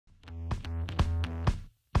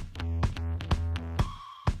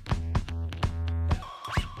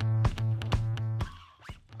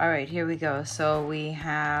All right, here we go. So we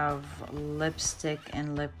have lipstick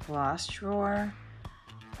and lip gloss drawer.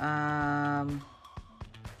 I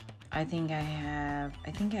think I have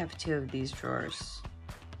 2 of these drawers.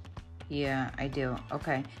 Yeah, I do.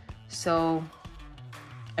 Okay, so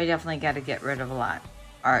I definitely got to get rid of a lot.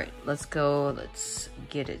 All right, let's go. Let's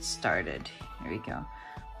get it started. Here we go.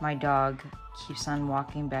 My dog keeps on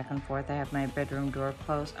walking back and forth. I have my bedroom door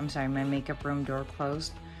closed. I'm sorry, my makeup room door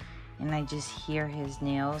closed. And I just hear his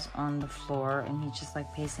nails on the floor, and he's just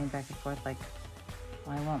like pacing back and forth like,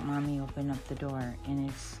 why won't mommy open up the door? And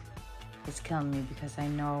it's killing me because I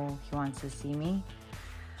know he wants to see me.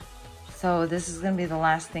 So this is gonna be the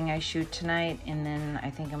last thing I shoot tonight, and then I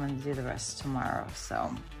think I'm gonna do the rest tomorrow,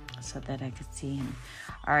 so that I could see him.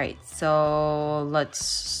 All right, so let's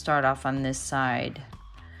start off on this side.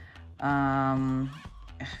 God,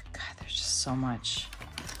 there's just so much.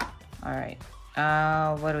 All right.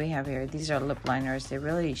 What do we have here? These are lip liners. They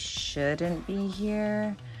really shouldn't be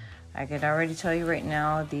here. I could already tell you right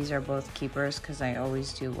now, these are both keepers because I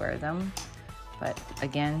always do wear them. But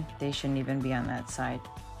again, they shouldn't even be on that side,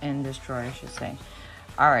 in this drawer, I should say.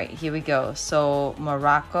 All right, here we go. So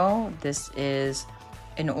Morocco, this is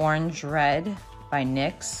an orange red by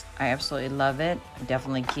NYX. I absolutely love it.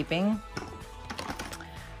 Definitely keeping.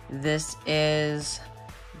 This is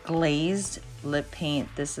glazed lip paint.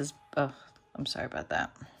 This is, oh, I'm sorry about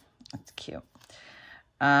that. That's cute.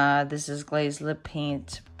 This is glazed lip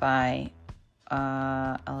paint by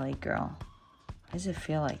LA Girl. Why does it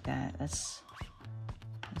feel like that? That's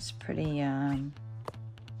pretty,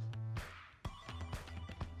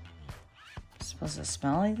 it's supposed to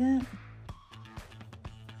smell like that?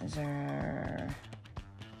 Is there,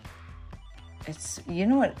 you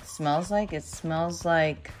know what it smells like? It smells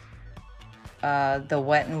like the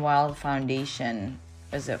Wet n Wild foundation.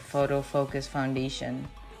 Is it Photo Focus foundation?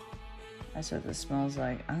 That's what this smells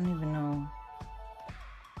like. I don't even know.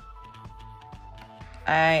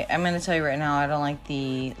 I'm gonna tell you right now, I don't like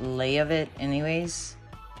the lay of it anyways.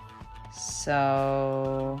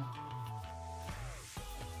 So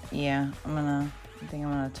yeah, I think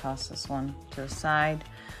I'm gonna toss this one to the side.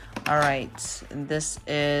 All right, this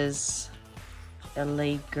is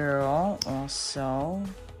LA Girl also.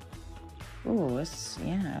 Ooh,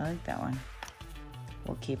 yeah, I like that one.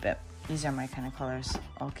 We'll keep it. These are my kind of colors.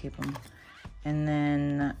 I'll keep them. And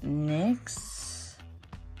then NYX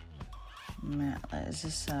matte. Is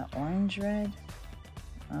this orange red?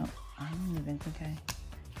 Oh, I don't even think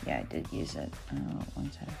yeah, I did use it. One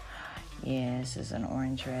time. Yeah, this is an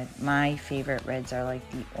orange red. My favorite reds are like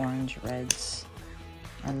the orange reds.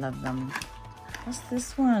 I love them. What's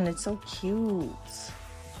this one? It's so cute.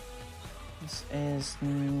 This is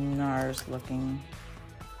NARS looking.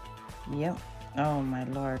 Yep. Oh my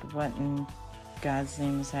lord, what in God's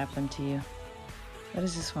name has happened to you? What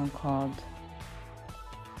is this one called?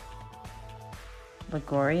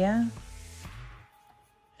 Lagoria?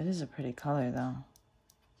 It is a pretty color though.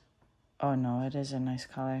 Oh no, it is a nice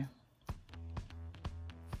color.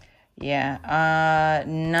 Yeah,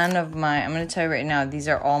 none of my, I'm gonna tell you right now, these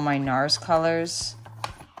are all my NARS colors.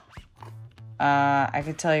 I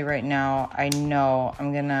could tell you right now, I know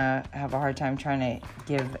I'm gonna have a hard time trying to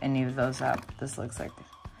give any of those up. This looks like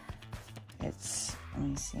it's, let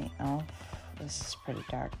me see, oh, this is pretty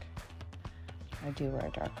dark. I do wear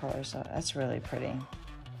dark colors, so that's really pretty.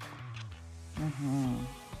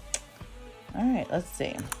 All right, let's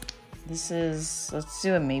see. This is, let's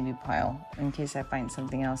do a maybe pile. In case I find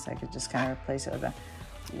something else, I could just kind of replace it with a,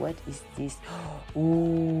 what is this?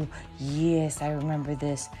 Oh, yes, I remember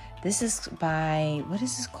this. This is by, what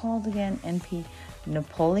is this called again? NP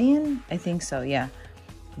Napoleon? I think so, yeah.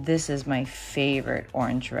 This is my favorite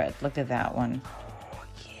orange red. Look at that one. Oh,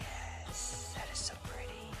 yes, that is so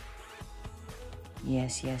pretty.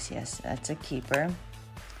 Yes, yes, yes, that's a keeper.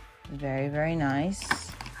 Very, very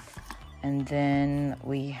nice. And then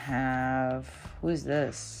we have, who's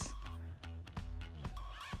this?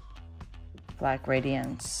 Black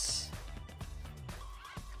Radiance.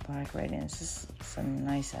 Black Radiance. This is a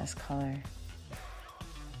nice ass color.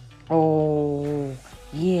 Oh,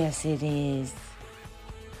 yes, it is.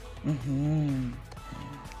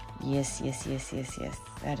 Yes, yes, yes, yes, yes.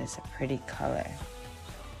 That is a pretty color.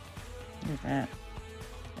 Look at that.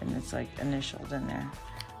 And it's like initialed in there.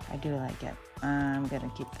 I do like it. I'm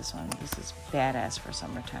gonna keep this one. This is badass for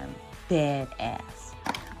summertime. Badass.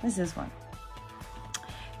 What's this one?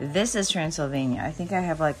 This is Transylvania. I think I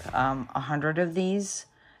have like 100 of these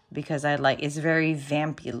because I like, it's very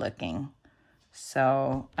vampy looking.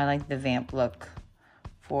 So I like the vamp look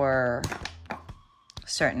for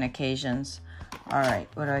certain occasions. All right,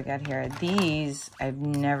 what do I got here? These I've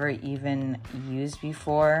never even used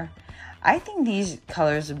before. I think these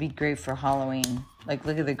colors would be great for Halloween. Like,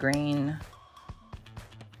 look at the green.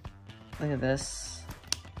 Look at this.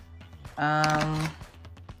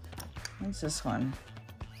 What's this one?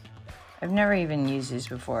 I've never even used these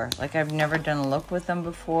before. Like, I've never done a look with them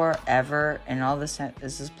before, ever. And all this,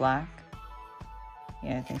 is this black?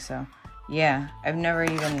 Yeah, I think so. Yeah, I've never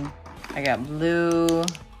even, I got blue.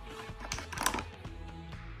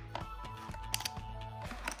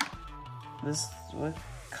 This, what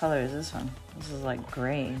color is this one? This is like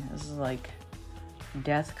gray. This is like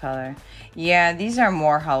death color. Yeah, these are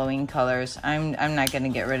more Halloween colors. I'm not gonna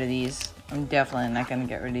get rid of these. I'm definitely not gonna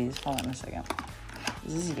get rid of these. Hold on a second.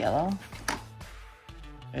 Is this yellow?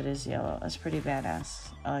 It is yellow. That's pretty badass.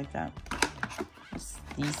 I like that. What's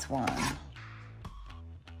this one?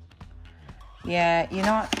 Yeah, you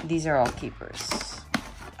know what? These are all keepers.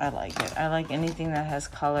 I like it. I like anything that has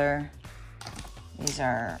color. These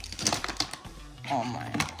are all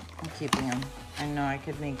mine. I'm keeping them. I know I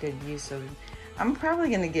could make good use of. I'm probably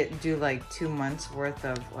gonna do like 2 months worth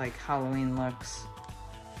of like Halloween looks.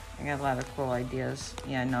 I got a lot of cool ideas.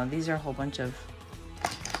 Yeah, no, these are a whole bunch of.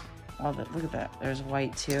 Well, look at that. There's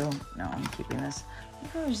white too. No, I'm keeping this.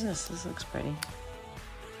 What color is this? This looks pretty.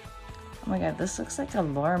 Oh my god, this looks like a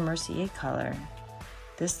Laura Mercier color.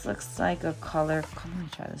 This looks like a color. Let me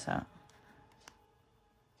try this out.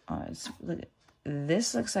 Oh, look.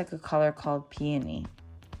 This looks like a color called Peony.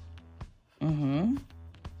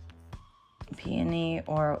 Peony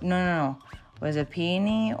or no. Was it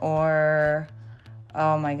peony or?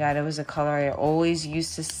 Oh my god, it was a color I always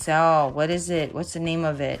used to sell. What is it? What's the name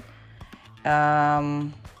of it? Oh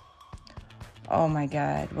my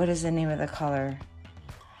god, what is the name of the color?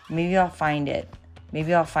 Maybe I'll find it.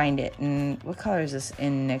 And what color is this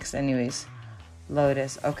in NYX anyways?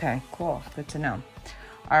 Lotus. Okay, cool. Good to know.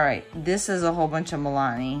 All right, this is a whole bunch of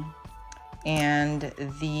Milani. And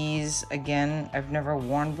these, again, I've never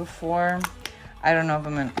worn before. I don't know if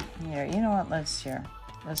I'm gonna, here, you know what, let's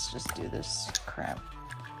just do this crap.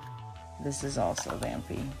 This is also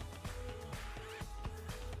vampy.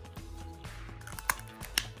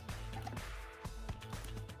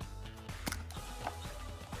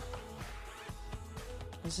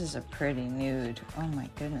 This is a pretty nude. Oh my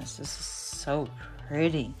goodness, this is so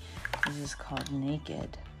pretty. This is called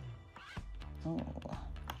Naked. Oh,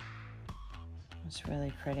 it's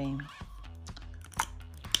really pretty.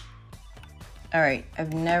 All right,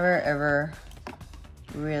 I've never ever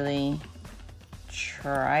really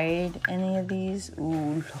tried any of these.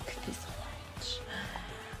 Ooh, look at this orange.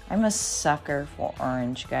 I'm a sucker for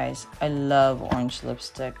orange, guys. I love orange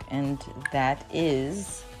lipstick, and that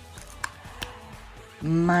is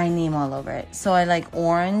my name all over it. So I like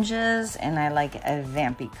oranges and I like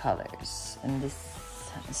vampy colors, and this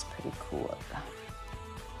is pretty cool.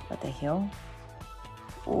 What the hell?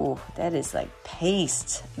 Oh, that is like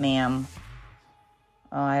paste, ma'am.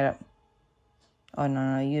 Oh, I don't. Oh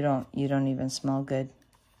no, you don't even smell good.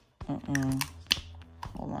 Hold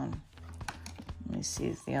on. Let me see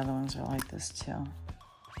if the other ones are like this too.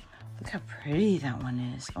 Look how pretty that one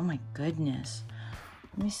is. Oh my goodness.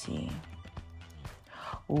 Let me see.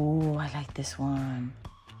 Oh, I like this one.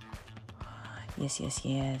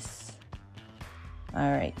 Yes.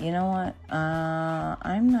 All right, you know what?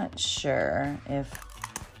 I'm not sure if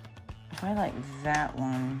I like that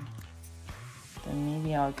one, then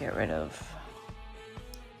maybe I'll get rid of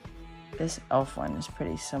this elf one. Is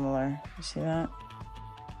pretty similar. You see that?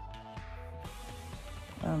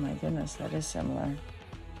 Oh my goodness, that is similar.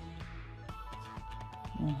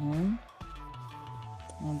 I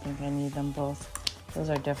don't think I need them both. Those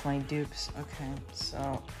are definitely dupes. Okay,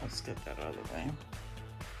 so let's get that out of the way.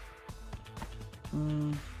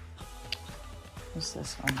 What's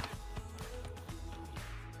this one?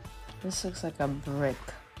 This looks like a brick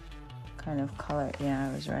kind of color. Yeah,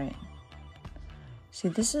 I was right. See,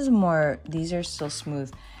 this is more, these are still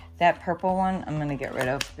smooth. That purple one, I'm gonna get rid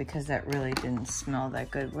of because that really didn't smell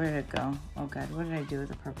that good. Where did it go? Oh God, what did I do with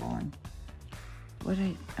the purple one?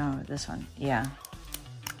 Oh, this one. Yeah,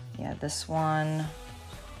 this one.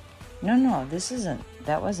 No, this isn't,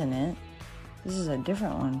 that wasn't it. This is a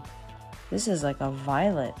different one. This is like a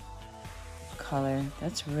violet color.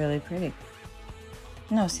 That's really pretty.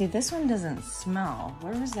 No, see, this one doesn't smell.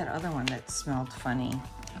 Where was that other one that smelled funny?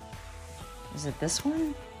 Is it this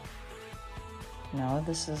one? No,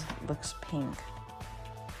 looks pink.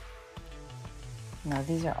 No,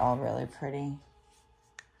 these are all really pretty.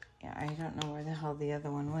 Yeah, I don't know where the hell the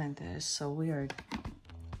other one went. That is so weird.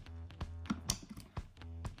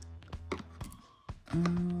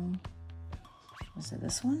 Was it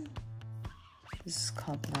this one? This is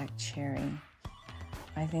called Black Cherry.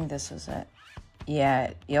 I think this was it.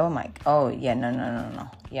 Yeah, oh my, oh yeah, no.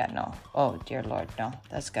 Yeah, no. Oh dear Lord, no.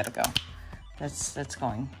 That's gotta go. That's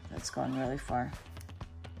going really far.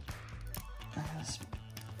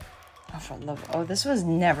 Oh, for love. Oh, this was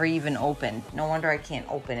never even opened. No wonder I can't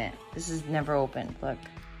open it. This is never opened. Look.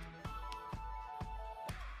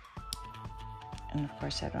 And of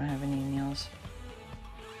course, I don't have any nails.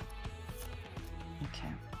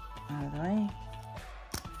 Okay, out of the way.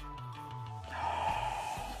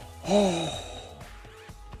 Oh,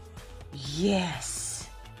 yes.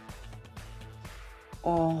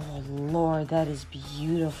 Oh, Lord, that is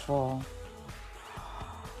beautiful.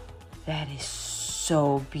 That is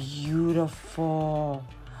so beautiful.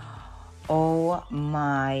 Oh,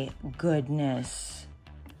 my goodness.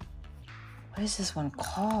 What is this one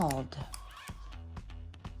called?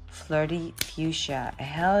 Flirty Fuchsia.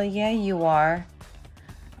 Hell yeah, you are.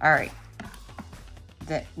 All right.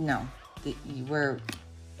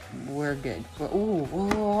 We're good. Ooh,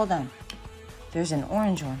 hold on. There's an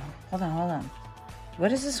orange one. Hold on.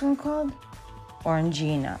 What is this one called?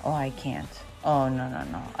 Orangina. Oh, I can't. Oh,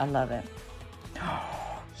 no. I love it.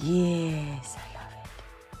 Yes, I love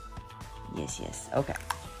it. Yes. Okay.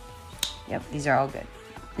 Yep, these are all good.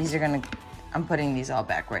 I'm putting these all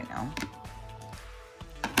back right now.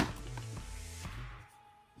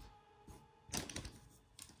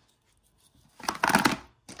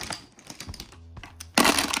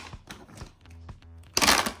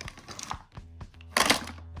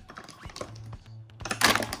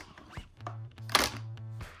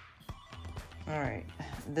 All right,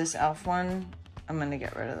 this e.l.f. one, I'm gonna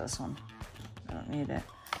get rid of this one. I don't need it.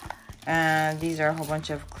 And these are a whole bunch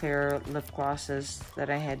of clear lip glosses that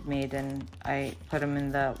I had made, and I put them in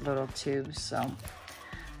the little tubes, so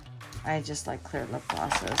I just like clear lip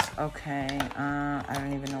glosses. Okay, I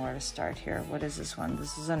don't even know where to start here. What is this one?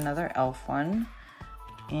 This is another e.l.f. one,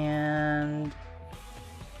 and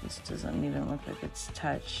this doesn't even look like it's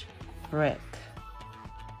touch. Brick.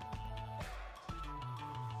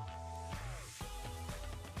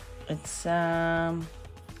 It's not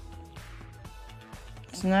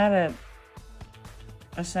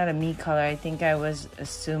a me color. I think I was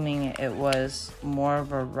assuming it was more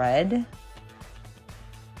of a red.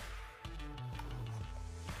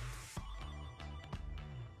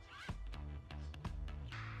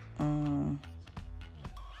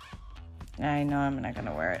 I know I'm not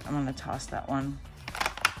gonna wear it. I'm gonna toss that one.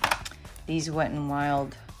 These Wet n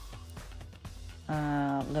Wild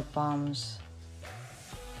lip balms.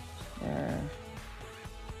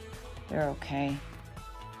 They're okay.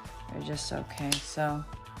 They're just okay. So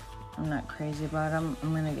I'm not crazy about them.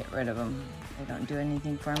 I'm gonna get rid of them. They don't do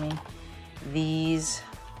anything for me. These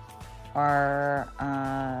are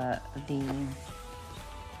the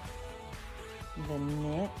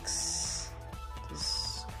NYX.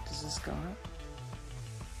 Does this go up?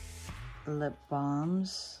 Lip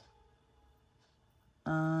balms.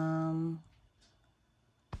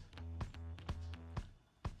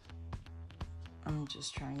 I'm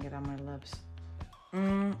just trying to get on my lips.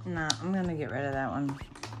 Nah, I'm gonna get rid of that one.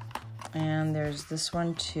 And there's this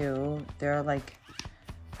one too. They're like,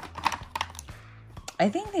 I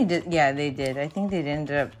think they did. Yeah, they did. I think they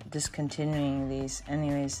ended up discontinuing these.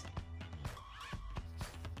 Anyways,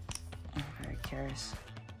 I'm very curious.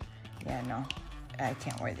 Yeah, no, I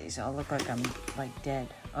can't wear these. I'll look like I'm like dead.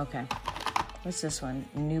 Okay, what's this one?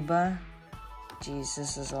 Nuba. Jeez,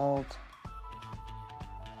 this is old.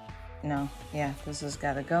 No, yeah, this has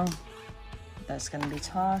got to go. That's going to be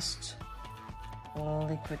tossed.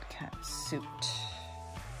 Liquid cat suit.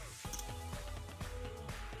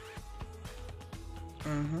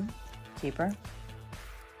 Keep her.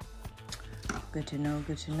 Good to know,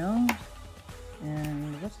 good to know.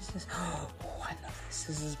 And what is this? Oh, I love this.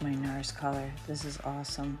 This is my NARS color. This is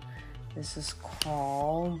awesome. This is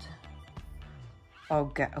called... Oh,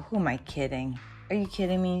 God. Who am I kidding? Are you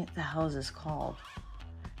kidding me? What the hell is this called?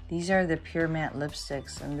 These are the Pure Matte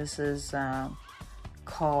lipsticks, and this is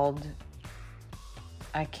called...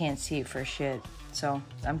 I can't see it for shit, so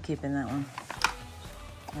I'm keeping that one.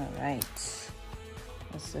 All right.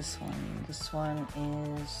 What's this one? This one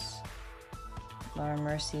is Laura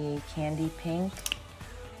Mercier Candy Pink.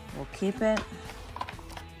 We'll keep it.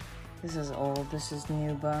 This is old. This is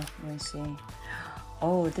Nuba. Let me see.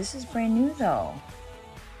 Oh, this is brand new though.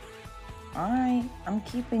 All right, I'm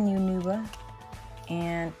keeping you, Nuba.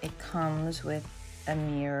 And it comes with a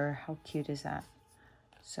mirror. How cute is that?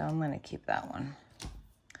 So I'm gonna keep that one.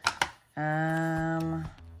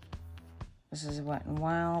 This is Wet n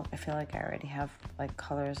Wild. I feel like I already have like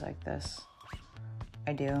colors like this.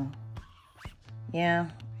 I do. Yeah,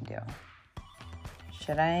 I do.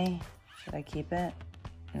 Should I keep it?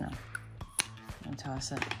 No. I'm gonna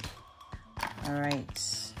toss it. All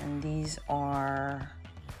right, and these are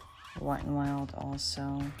Wet n Wild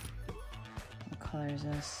also. What color is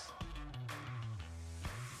this?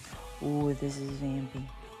 Ooh, this is vampy.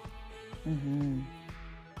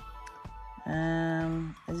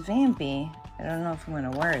 It's vampy. I don't know if I'm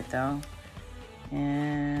gonna wear it though.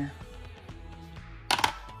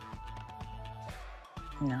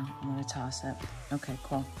 No, I'm gonna toss it. Okay,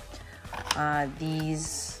 cool.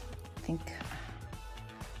 These, I think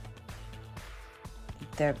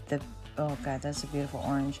they're oh god, that's a beautiful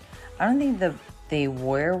orange. I don't think they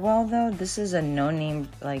wear well though. This is a no-name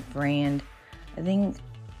like brand. I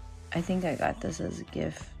think I got this as a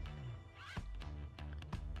gift.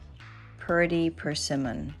 Pretty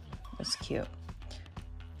Persimmon. That's cute.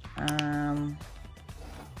 I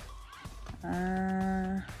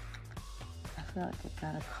feel like I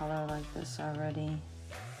got a color like this already.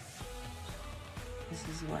 This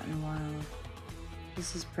is Wet n Wild.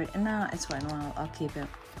 This is pretty. No, it's Wet n Wild. I'll keep it.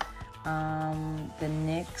 The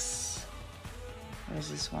NYX. Where's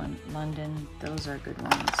this one? London. Those are good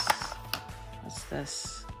ones. What's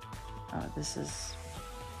this? Oh,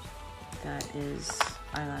 that is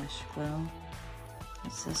eyelash glue.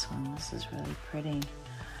 What's this one? This is really pretty.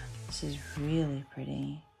 This is really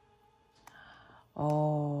pretty.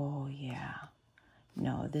 Oh, yeah.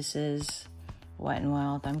 No, this is Wet n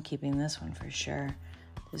Wild. I'm keeping this one for sure.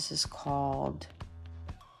 This is called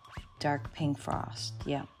Dark Pink Frost.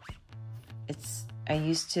 Yeah. I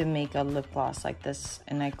used to make a lip gloss like this,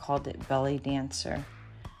 and I called it Belly Dancer.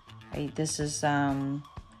 This is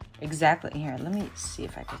exactly here. Let me see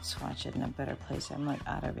if I could swatch it in a better place. I'm like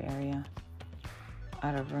out of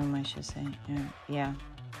room, I should say. Yeah.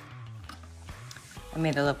 I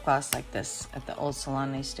made a lip gloss like this at the old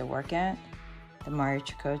salon I used to work at, the Mario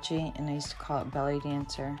Chicochi, and I used to call it Belly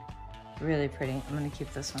Dancer. Really pretty. I'm gonna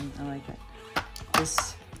keep this one. I like it.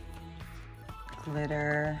 This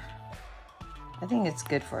glitter, I think it's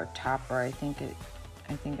good for a topper. I think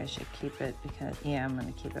I should keep it because, yeah, I'm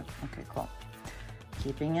gonna keep it. Okay, cool.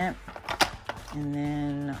 Keeping it. And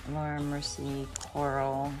then Laura Mercier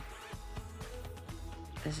Coral.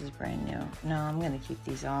 This is brand new. No, I'm gonna keep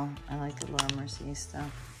these all. I like the Laura Mercier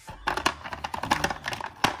stuff.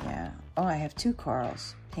 Yeah. Oh, I have two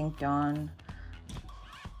corals. Pink Dawn.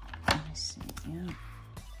 Let me see. Yeah.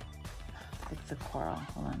 Look at the coral.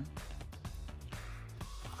 Hold on.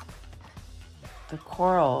 The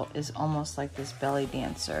coral is almost like this Belly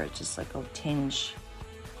Dancer, just like a tinge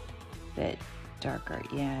bit darker.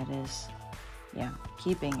 Yeah, it is. Yeah,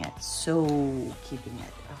 keeping it. So keeping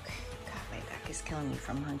it. Okay. God, my back is killing me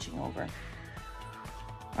from hunching over.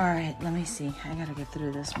 All right, let me see. I gotta get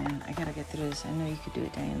through this, man. I gotta get through this. I know you could do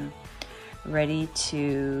it, Diana. Ready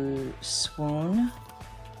to swoon.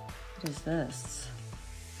 What is this?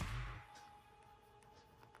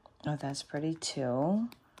 Oh, that's pretty too.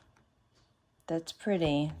 That's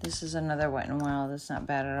pretty. This is another Wet n Wild. That's not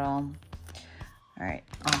bad at all. All right,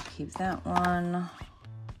 I'll keep that one.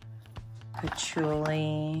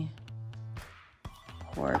 Patchouli.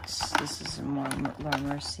 Quartz. This is more Laura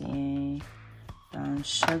Mercier. Brown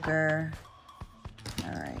Sugar.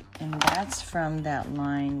 All right, and that's from that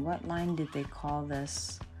line. What line did they call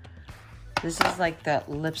this? This is like the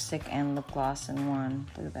lipstick and lip gloss in one.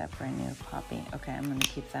 Look at that brand new poppy. Okay, I'm gonna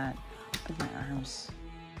keep that. Look at my arms.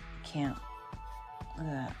 Can't. Look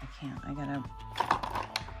at that. I can't. I gotta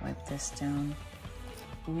wipe this down.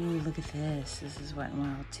 Ooh, look at this. This is Wet n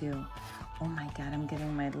Wild too. Oh my god, I'm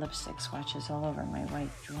getting my lipstick swatches all over my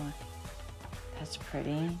white drawer. That's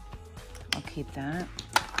pretty. I'll keep that.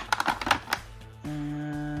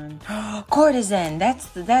 And Courtesan. That's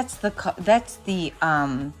the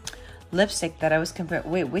lipstick that I was comparing.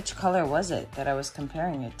 Wait, which color was it that I was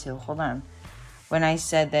comparing it to? Hold on. When I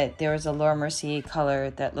said that there was a Laura Mercier color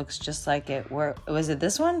that looks just like it, where was it?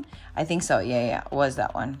 This one? I think so. Yeah, it was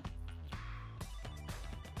that one.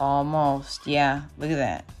 Almost. Yeah, look at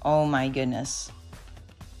that. Oh my goodness.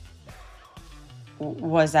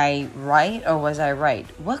 Was I right or was I right?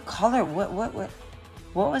 What color? What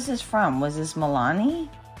was this from? Was this Milani?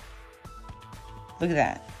 Look at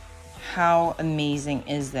that. How amazing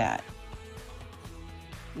is that?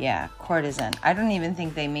 Yeah, Courtesan. I don't even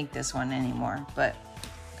think they make this one anymore, but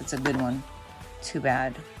it's a good one. Too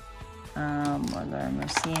bad. Laura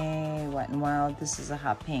Mercier, Wet n Wild. This is a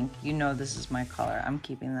hot pink. You know this is my color. I'm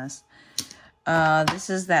keeping this. This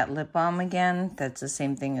is that lip balm again. That's the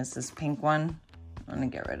same thing as this pink one. I'm gonna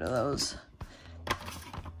get rid of those.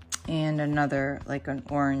 And another, like an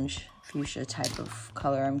orange fuchsia type of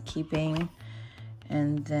color I'm keeping.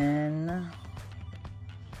 And then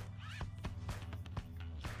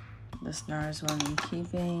This NARS one I'm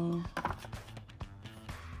keeping.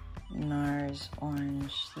 NARS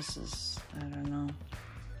orange. This is, I don't know.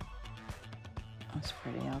 That's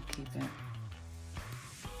pretty, I'll keep it.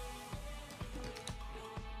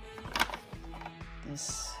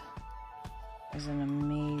 This is an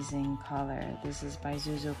amazing color. This is by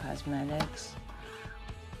Zuzu Cosmetics.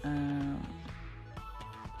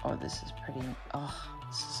 Oh, this is pretty. Oh,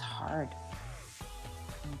 this is hard.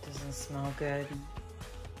 It doesn't smell good.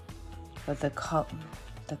 But the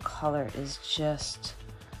color is just...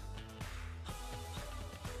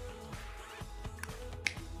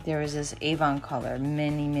 There was this Avon color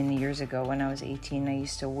many years ago when I was 18. I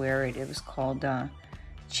used to wear it. It was called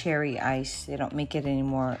Cherry Ice. They don't make it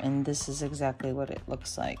anymore, and this is exactly what it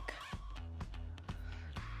looks like.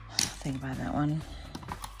 Think about that one.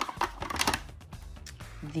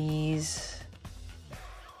 These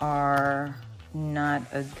are not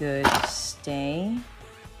a good stay.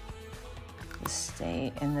 The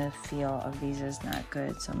stay and the feel of these is not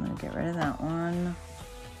good, so I'm gonna get rid of that one.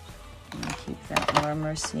 I'm gonna keep that Laura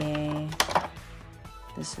Mercier.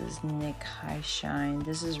 This is Nick High Shine.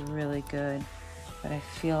 This is really good, but I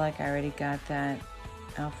feel like I already got that.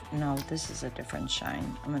 No, this is a different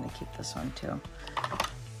shine. I'm gonna keep this one too.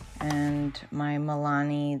 And my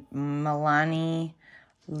Milani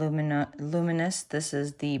Luminous. This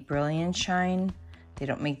is the Brilliant Shine. They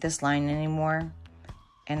don't make this line anymore.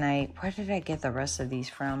 And where did I get the rest of these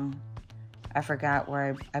from? I forgot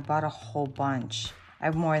where I bought a whole bunch. I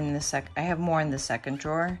have more in the second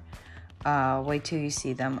drawer. Wait till you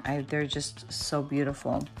see them. They're just so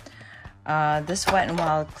beautiful. This Wet n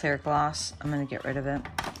Wild clear gloss, I'm gonna get rid of it.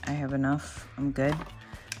 I have enough. I'm good.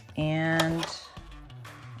 And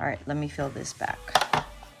all right, let me fill this back.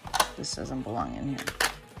 This doesn't belong in here.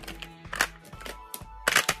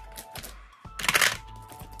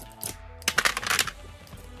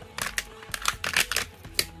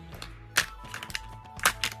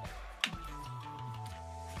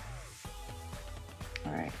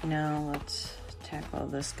 Now let's tackle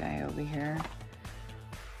this guy over here.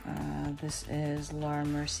 This is Laura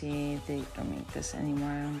Mercier. They don't make this anymore,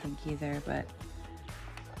 I don't think either, but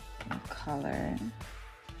the color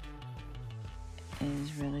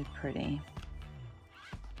is really pretty.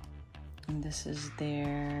 And this is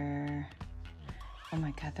their, oh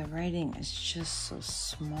my God, the writing is just so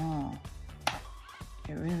small.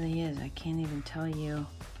 It really is. I can't even tell you.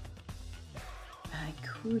 I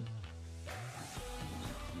could.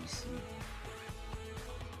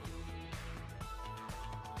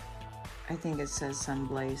 I think it says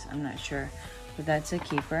Sunblaze, I'm not sure, but that's a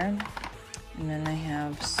keeper. And then I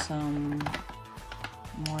have some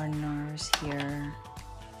more NARS here,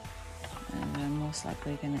 and I'm most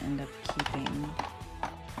likely gonna end up keeping.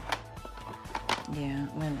 Yeah,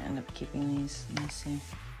 I'm gonna end up keeping these. Let me see.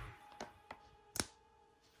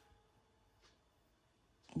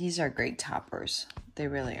 These are great toppers. They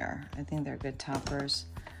really are. I think they're good toppers.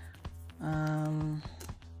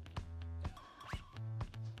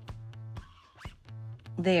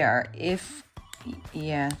 They are.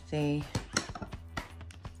 Yeah, they...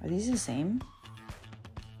 Are these the same?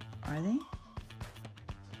 Are they?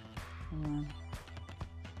 Hold on.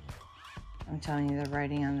 I'm telling you, the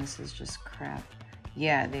writing on this is just crap.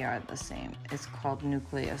 Yeah, they are the same. It's called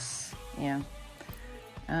Nucleus. Yeah.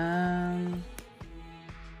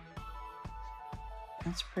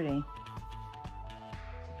 That's pretty.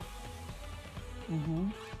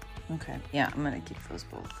 Okay. Yeah, I'm gonna keep those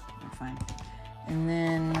both. I'm fine. And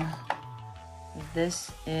then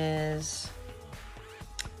this is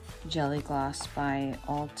Jelly Gloss by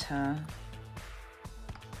Ulta.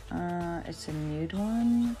 It's a nude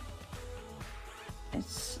one.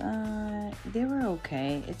 It's they were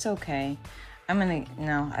okay. It's okay.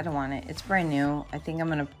 No, I don't want it. It's brand new. I think I'm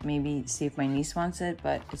gonna maybe see if my niece wants it,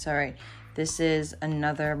 but it's all right. This is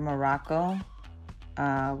another Morocco,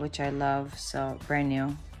 which I love, so brand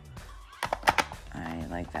new. I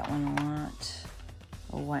like that one a lot.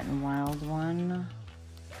 A Wet n Wild one.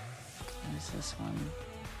 What is this one?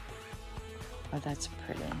 Oh, that's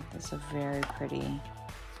pretty. That's a very pretty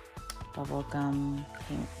bubblegum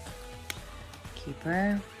pink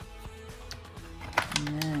keeper.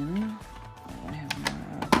 And then, I have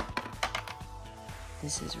more of.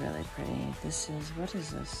 This is really pretty. This is, what is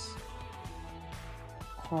this?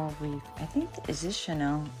 Coral Reef. I think, is this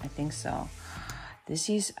Chanel? I think so. This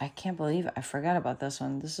is, I can't believe I forgot about this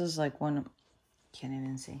one. This is like one, can't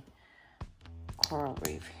even see. Coral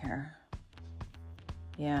Reef here.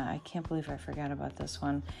 Yeah, I can't believe I forgot about this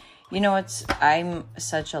one. You know, I'm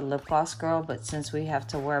such a lip gloss girl, but since we have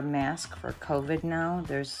to wear a mask for COVID now,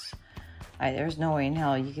 There's no way in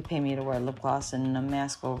hell you could pay me to wear lip gloss and a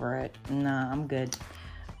mask over it. Nah, I'm good.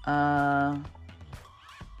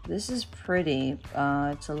 This is pretty.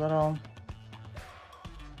 It's a little...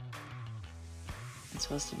 It's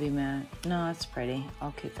supposed to be matte. No, it's pretty.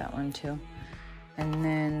 I'll keep that one too. And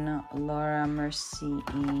then Laura Mercier.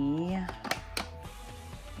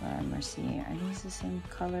 Laura Mercier. Are these the same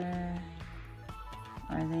color?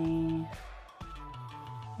 Are they?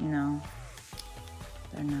 No,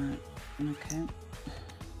 they're not. Okay.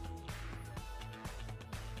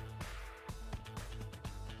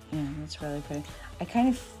 Yeah, that's really pretty. I kind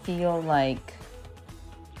of feel like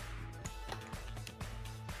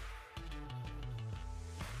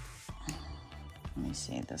let me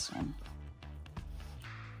see this one.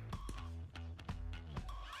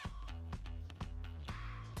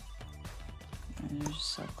 They're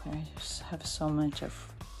just so clear. I just have so much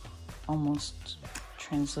of almost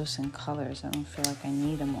translucent colors. I don't feel like I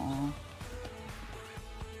need them all.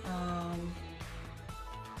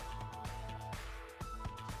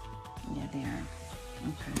 Yeah, they are.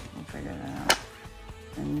 Okay, we'll figure that out.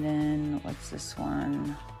 And then what's this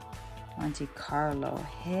one? Monte Carlo.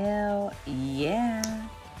 Hell yeah.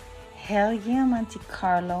 Hell yeah, Monte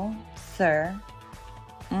Carlo, sir.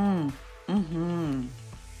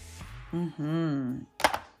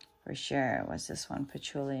 For sure. What's this one?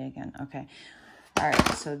 Patchouli again. Okay. All right.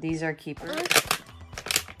 So these are keepers.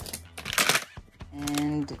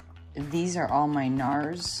 And these are all my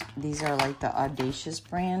NARS. These are like the Audacious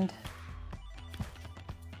brand.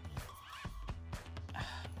 Oh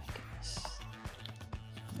my goodness.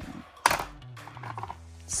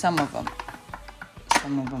 Some of them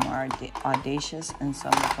are Audacious and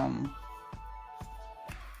some of them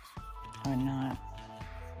are not.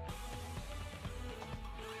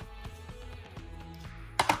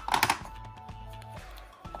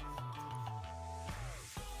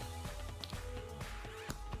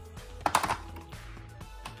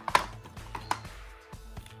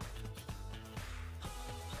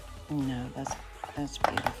 No, that's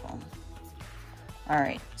beautiful. All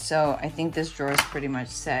right, so I think this drawer is pretty much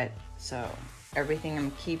set. So everything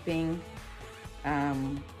I'm keeping,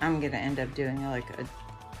 I'm gonna end up doing like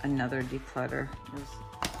another declutter.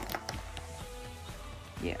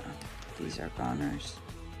 Yeah, these are goners.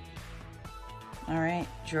 All right,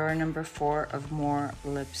 drawer number 4 of more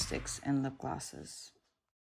lipsticks and lip glosses.